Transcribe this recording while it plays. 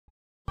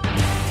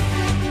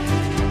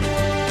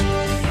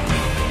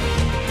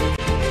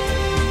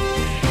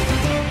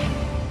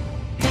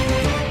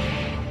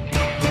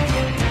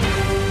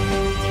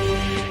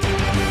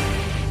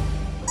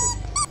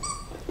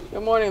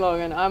Good morning,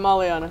 Logan. I'm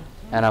Aliana.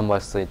 And I'm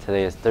Wesley.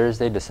 Today is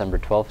Thursday, December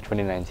 12th,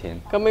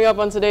 2019. Coming up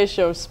on today's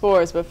show,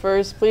 sports, but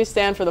first, please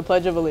stand for the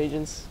Pledge of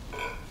Allegiance.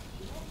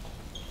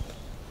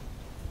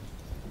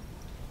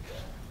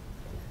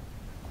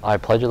 I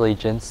pledge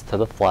allegiance to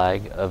the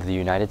flag of the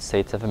United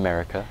States of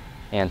America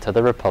and to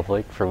the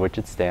republic for which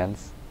it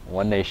stands,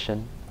 one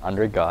nation,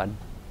 under God,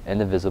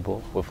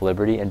 indivisible, with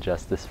liberty and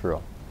justice for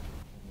all.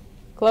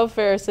 Club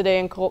fair is today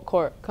in Colt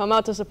Court. Come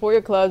out to support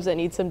your clubs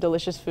and eat some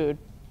delicious food.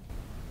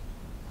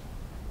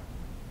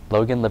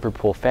 Logan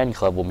Liverpool Fan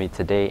Club will meet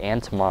today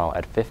and tomorrow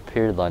at 5th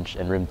period lunch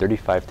in room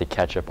 35 to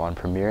catch up on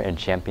Premier and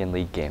Champion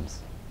League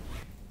games.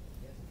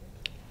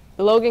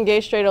 The Logan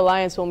Gay Straight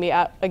Alliance will meet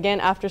again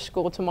after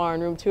school tomorrow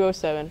in room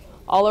 207.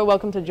 All are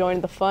welcome to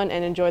join the fun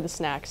and enjoy the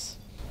snacks.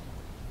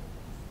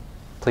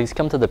 Please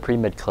come to the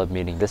Pre-Mid Club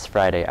meeting this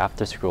Friday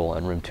after school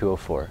in room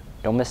 204.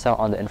 Don't miss out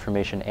on the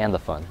information and the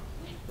fun.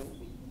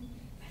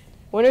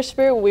 Winter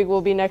Spirit Week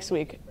will be next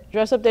week.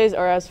 Dress-up days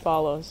are as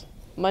follows.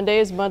 Monday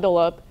is Bundle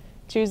Up,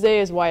 Tuesday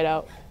is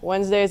Whiteout,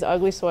 Wednesday is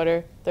Ugly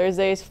Sweater,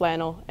 Thursday is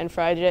Flannel, and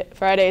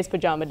Friday is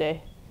Pajama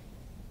Day.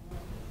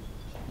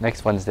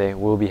 Next Wednesday,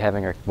 we will be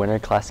having our winter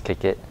class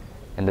kick-it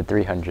in the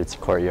 300s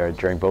courtyard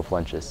during both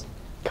lunches.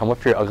 Come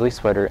with your ugly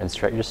sweater and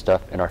strut your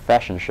stuff in our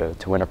fashion show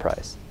to win a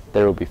prize.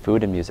 There will be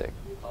food and music.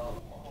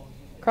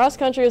 Cross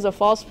country is a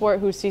fall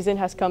sport whose season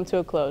has come to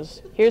a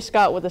close. Here's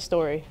Scott with a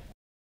story.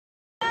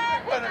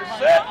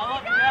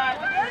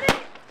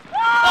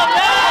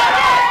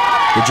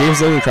 The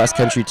James Logan cross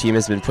country team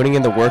has been putting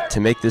in the work to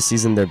make this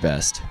season their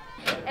best.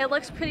 It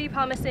looks pretty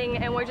promising,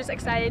 and we're just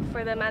excited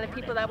for the amount of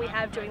people that we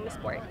have doing the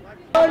sport.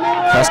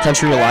 Cross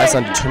country relies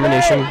on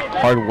determination,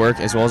 hard work,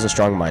 as well as a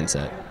strong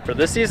mindset. For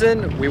this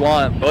season, we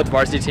want both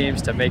varsity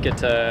teams to make it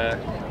to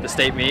the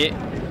state meet,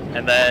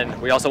 and then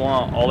we also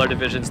want all our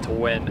divisions to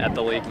win at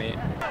the league meet.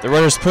 The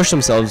runners push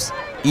themselves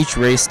each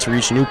race to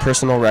reach new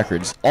personal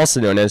records,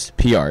 also known as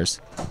PRs.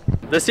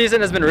 This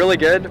season has been really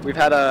good. We've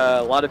had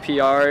a lot of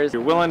PRs. If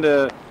you're willing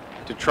to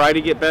try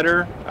to get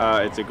better,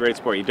 it's a great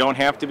sport. You don't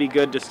have to be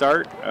good to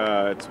start.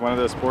 It's one of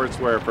those sports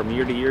where from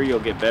year to year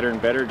you'll get better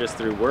and better just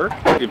through work.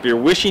 If you're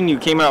wishing you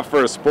came out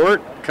for a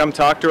sport, come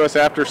talk to us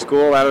after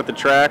school out at the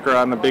track or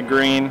on the big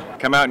green.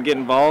 Come out and get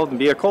involved and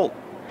be a Colt.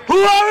 Who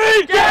are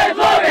we? James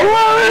Logan! Who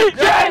are we?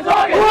 James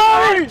Logan! Who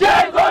are we?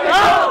 James Logan!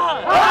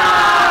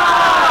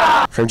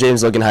 From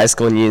James Logan High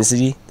School in Union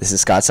City, this is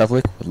Scott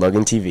Suffolk with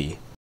Logan TV.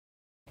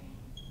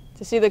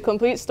 To see the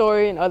complete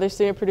story and other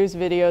student-produced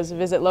videos,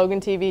 visit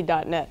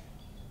logantv.net.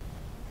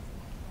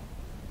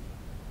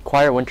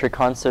 Choir winter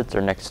concerts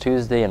are next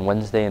Tuesday and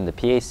Wednesday in the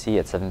PAC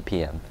at 7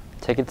 p.m.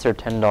 Tickets are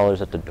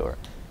 $10 at the door.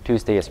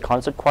 Tuesday is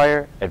concert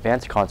choir,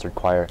 advanced concert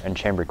choir, and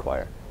chamber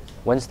choir.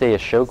 Wednesday is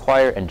show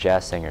choir and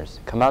jazz singers.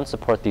 Come out and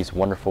support these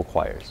wonderful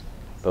choirs.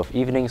 Both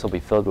evenings will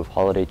be filled with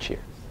holiday cheer.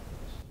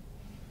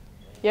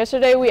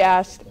 Yesterday we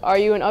asked, are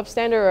you an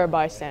upstander or a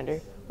bystander?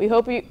 We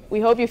hope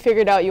you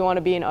figured out you want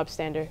to be an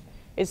upstander.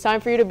 It's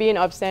time for you to be an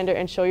upstander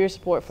and show your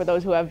support for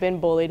those who have been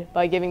bullied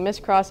by giving Miss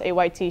Cross a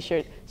white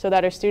t-shirt so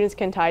that our students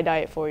can tie-dye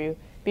it for you.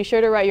 Be sure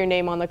to write your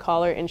name on the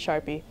collar in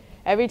Sharpie.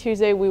 Every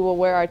Tuesday we will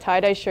wear our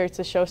tie-dye shirts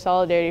to show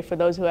solidarity for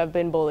those who have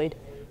been bullied.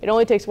 It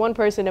only takes one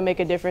person to make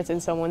a difference in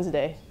someone's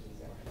day.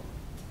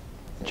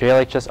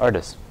 JLHS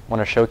artists want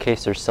to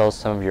showcase or sell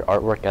some of your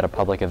artwork at a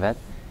public event?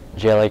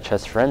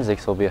 JLHS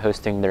Forensics will be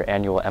hosting their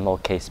annual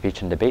MLK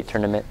speech and debate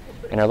tournament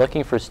and are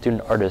looking for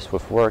student artists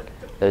with work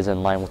that is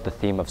in line with the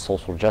theme of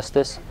social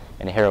justice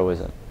and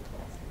heroism.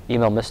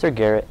 Email Mr.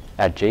 Garrett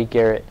at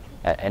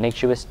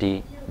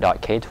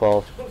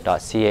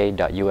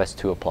jgarrett@nhusd.k12.ca.us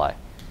to apply.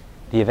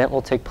 The event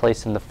will take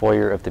place in the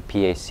foyer of the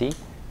PAC,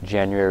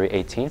 January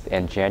 18th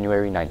and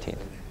January 19th.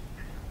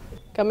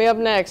 Coming up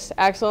next,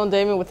 Axel and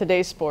Damon with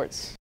today's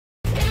sports.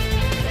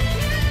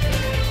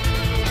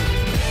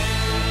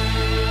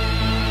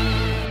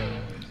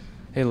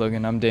 Hey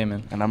Logan, I'm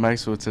Damon. And I'm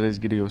Axel with today's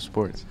video of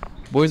sports.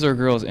 Boys or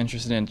girls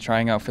interested in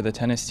trying out for the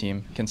tennis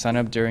team can sign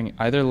up during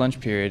either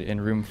lunch period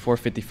in room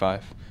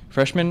 455.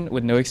 Freshmen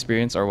with no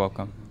experience are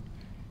welcome.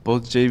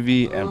 Both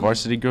JV and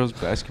varsity girls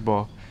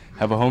basketball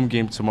have a home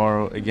game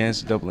tomorrow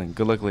against Dublin.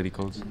 Good luck, Lady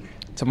Colts.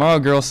 Tomorrow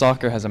girls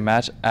soccer has a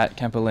match at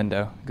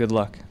Campolindo. Good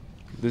luck.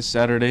 This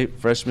Saturday,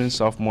 freshmen,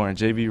 sophomore, and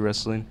JV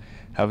wrestling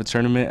have a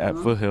tournament at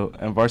Foothill,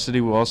 and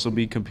varsity will also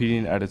be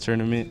competing at a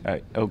tournament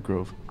at Elk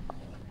Grove.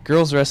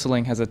 Girls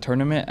wrestling has a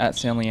tournament at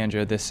San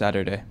Leandro this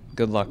Saturday.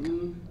 Good luck.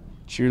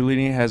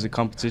 Cheerleading has a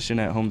competition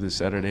at home this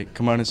Saturday.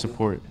 Come out and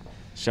support.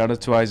 Shout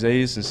out to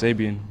Isaiah and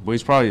Sabian. Boy,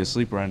 he's probably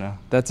asleep right now.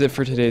 That's it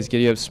for today's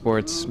Giddy Up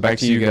Sports. Back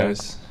to you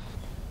guys.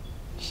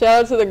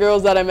 Shout out to the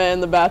girls that I met in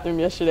the bathroom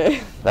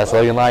yesterday. That's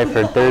Logan Live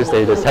for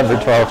Thursday, December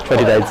 12th,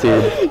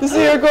 2019. To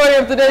see a recording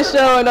of today's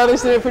show and other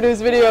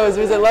student-produced videos,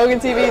 visit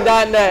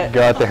logantv.net.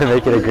 Go out there and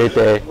make it a great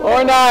day.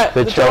 Or not.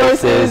 The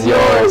choice is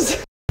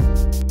yours.